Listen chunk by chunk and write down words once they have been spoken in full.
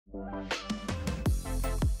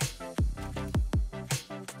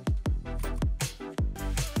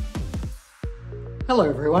Hello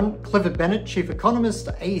everyone, Clifford Bennett, Chief Economist,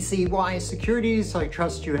 ACY Securities. I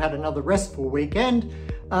trust you had another restful weekend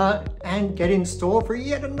and get in store for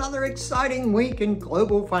yet another exciting week in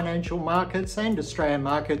global financial markets and Australian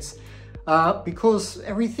markets because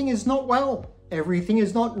everything is not well, everything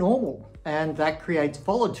is not normal, and that creates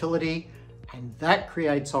volatility and that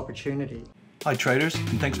creates opportunity. Hi traders,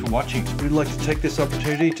 and thanks for watching. We'd like to take this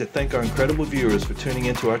opportunity to thank our incredible viewers for tuning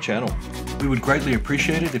into our channel. We would greatly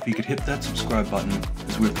appreciate it if you could hit that subscribe button,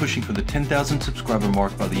 as we're pushing for the 10,000 subscriber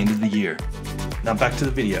mark by the end of the year. Now back to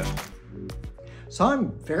the video. So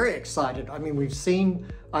I'm very excited. I mean, we've seen,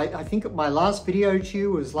 I think my last video to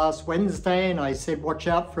you was last Wednesday, and I said watch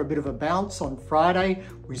out for a bit of a bounce on Friday.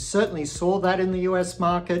 We certainly saw that in the US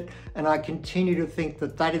market, and I continue to think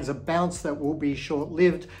that that is a bounce that will be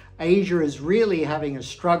short-lived. Asia is really having a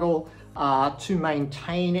struggle to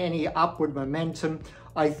maintain any upward momentum.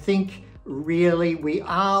 I think really we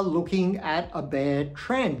are looking at a bear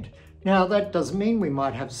trend. Now, that doesn't mean we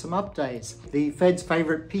might have some up days. The Fed's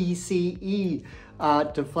favorite PCE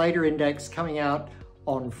deflator index coming out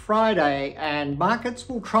on Friday, and markets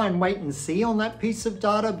will try and wait and see on that piece of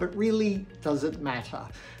data, but really doesn't matter,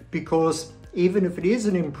 because even if it is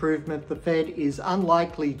an improvement, the Fed is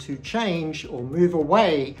unlikely to change or move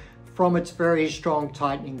away from its very strong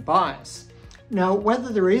tightening bias. Now,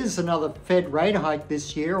 whether there is another Fed rate hike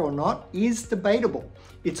this year or not is debatable.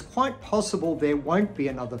 It's quite possible there won't be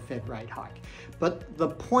another Fed rate hike, but the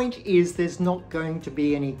point is there's not going to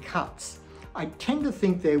be any cuts. I tend to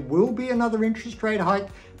think there will be another interest rate hike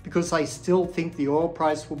because I still think the oil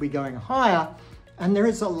price will be going higher, and there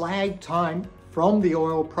is a lag time from the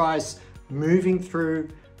oil price moving through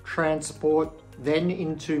transport, then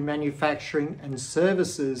into manufacturing and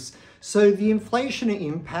services. So the inflation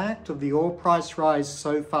impact of the oil price rise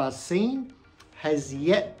so far seen has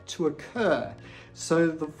yet to occur. So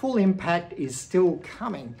the full impact is still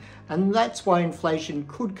coming, and that's why inflation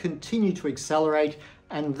could continue to accelerate,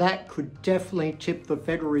 and that could definitely tip the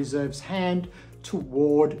Federal Reserve's hand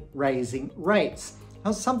toward raising rates.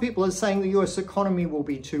 Now, some people are saying the US economy will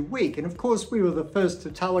be too weak, and of course we were the first to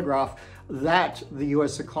telegraph that the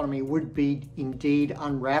US economy would be indeed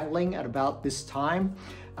unraveling at about this time,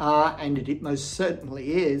 and it most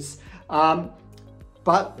certainly is.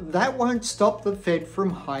 But that won't stop the Fed from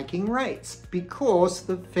hiking rates, because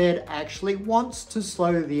the Fed actually wants to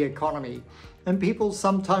slow the economy. And people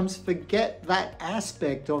sometimes forget that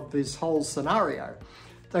aspect of this whole scenario.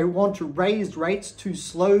 They want to raise rates to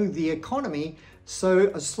slow the economy,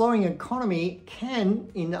 so a slowing economy can,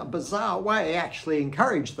 in a bizarre way, actually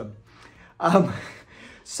encourage them.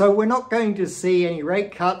 So we're not going to see any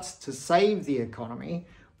rate cuts to save the economy.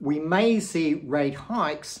 We may see rate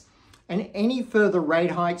hikes, and any further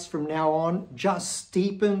rate hikes from now on just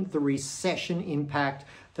steepen the recession impact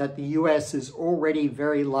that the US is already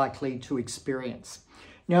very likely to experience.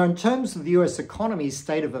 Now, in terms of the US economy's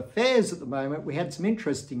state of affairs at the moment, we had some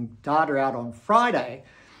interesting data out on Friday.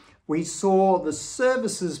 We saw the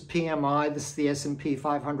services PMI, this is the S&P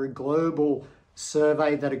 500 global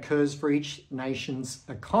survey that occurs for each nation's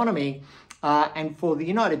economy. And for the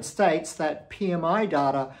United States, that PMI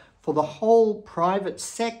data for the whole private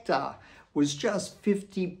sector was just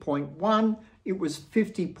 50.1. It was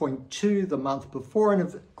 50.2 the month before. And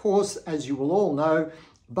of course, as you will all know,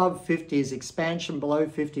 above 50 is expansion, below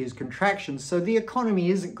 50 is contraction. So the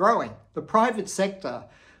economy isn't growing. The private sector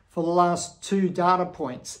for the last two data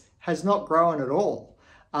points has not grown at all.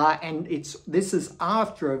 And this is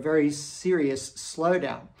after a very serious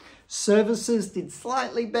slowdown. Services did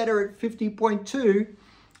slightly better at 50.2,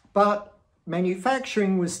 but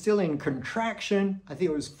manufacturing was still in contraction. I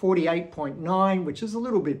think it was 48.9, which is a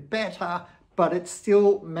little bit better, but it's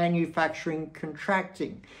still manufacturing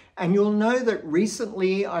contracting. And you'll know that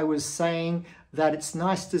recently I was saying that it's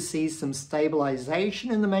nice to see some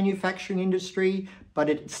stabilization in the manufacturing industry, but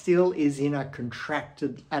it still is in at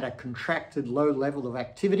a contracted low level of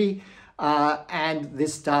activity. And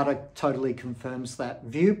this data totally confirms that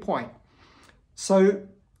viewpoint. So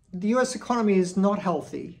the US economy is not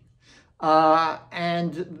healthy.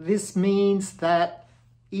 And this means that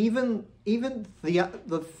even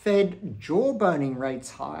the Fed jawboning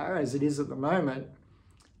rates higher, as it is at the moment,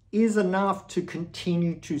 is enough to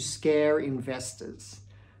continue to scare investors.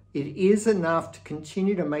 It is enough to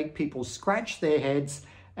continue to make people scratch their heads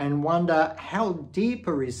and wonder how deep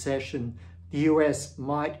a recession the US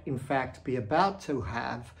might in fact be about to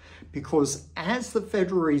have, because as the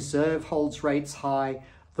Federal Reserve holds rates high,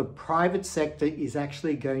 the private sector is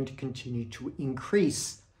actually going to continue to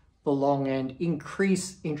increase the long end,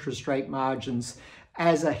 increase interest rate margins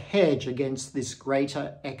as a hedge against this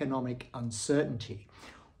greater economic uncertainty.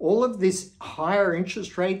 All of this higher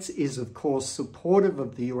interest rates is, of course, supportive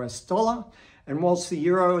of the US dollar. And whilst the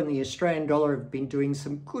euro and the Australian dollar have been doing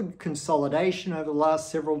some good consolidation over the last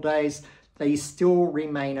several days, they still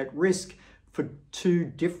remain at risk for two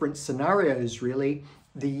different scenarios, really.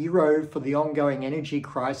 The euro for the ongoing energy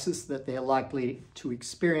crisis that they're likely to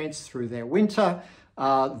experience through their winter,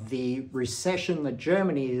 the recession that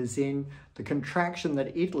Germany is in, the contraction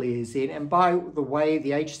that Italy is in, and by the way,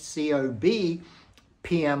 the HCOB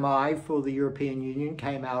PMI for the European Union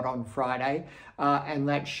came out on Friday, and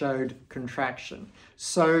that showed contraction.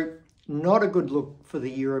 So not a good look for the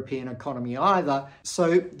European economy either.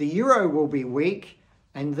 So the euro will be weak,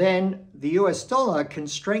 and then the US dollar can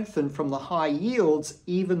strengthen from the high yields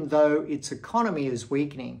even though its economy is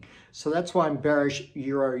weakening. So that's why I'm bearish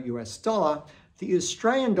euro US dollar. The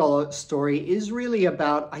Australian dollar story is really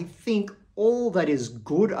about, I think, all that is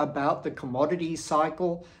good about the commodity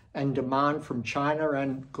cycle and demand from China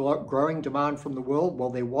and growing demand from the world. Well,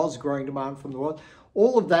 there was growing demand from the world.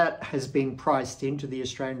 All of that has been priced into the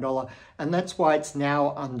Australian dollar, and that's why it's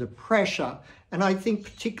now under pressure. And I think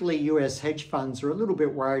particularly US hedge funds are a little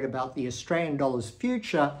bit worried about the Australian dollar's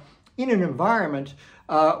future in an environment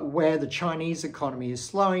where the Chinese economy is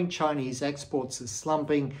slowing, Chinese exports are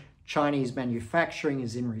slumping, Chinese manufacturing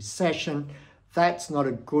is in recession. That's not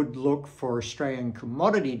a good look for Australian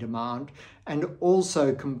commodity demand. And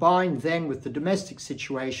also combined then with the domestic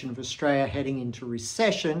situation of Australia heading into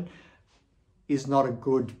recession is not a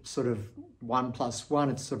good sort of 1 + 1.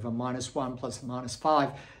 It's sort of a -1 + a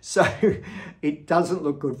 -5. So it doesn't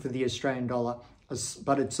look good for the Australian dollar,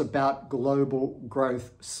 but it's about global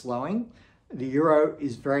growth slowing. The euro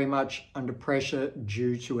is very much under pressure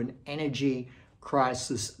due to an energy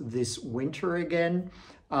crisis this winter again.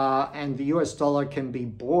 And the US dollar can be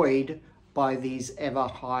buoyed by these ever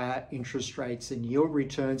higher interest rates and yield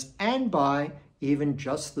returns, and by even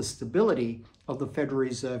just the stability of the Federal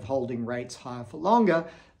Reserve holding rates higher for longer.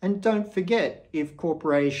 And don't forget, if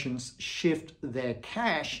corporations shift their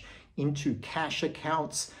cash into cash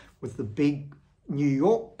accounts with the big New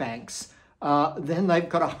York banks, then they've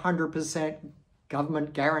got 100%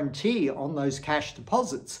 government guarantee on those cash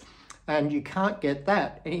deposits. And you can't get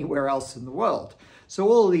that anywhere else in the world. So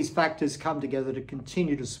all of these factors come together to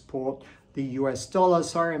continue to support the US dollar.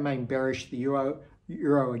 So I remain bearish the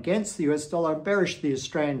euro against the US dollar, and bearish the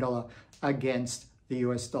Australian dollar against the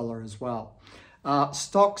US dollar as well.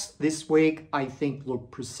 Stocks this week, I think,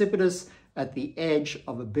 look precipitous, at the edge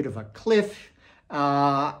of a bit of a cliff.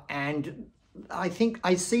 And I think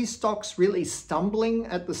I see stocks really stumbling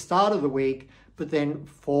at the start of the week, but then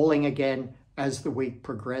falling again as the week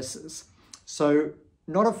progresses. So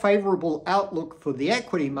not a favorable outlook for the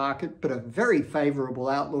equity market, but a very favorable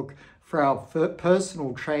outlook for our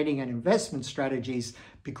personal trading and investment strategies,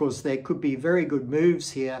 because there could be very good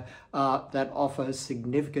moves here that offer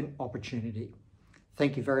significant opportunity.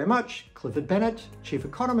 Thank you very much. Clifford Bennett, Chief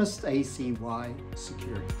Economist, ACY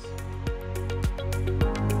Securities.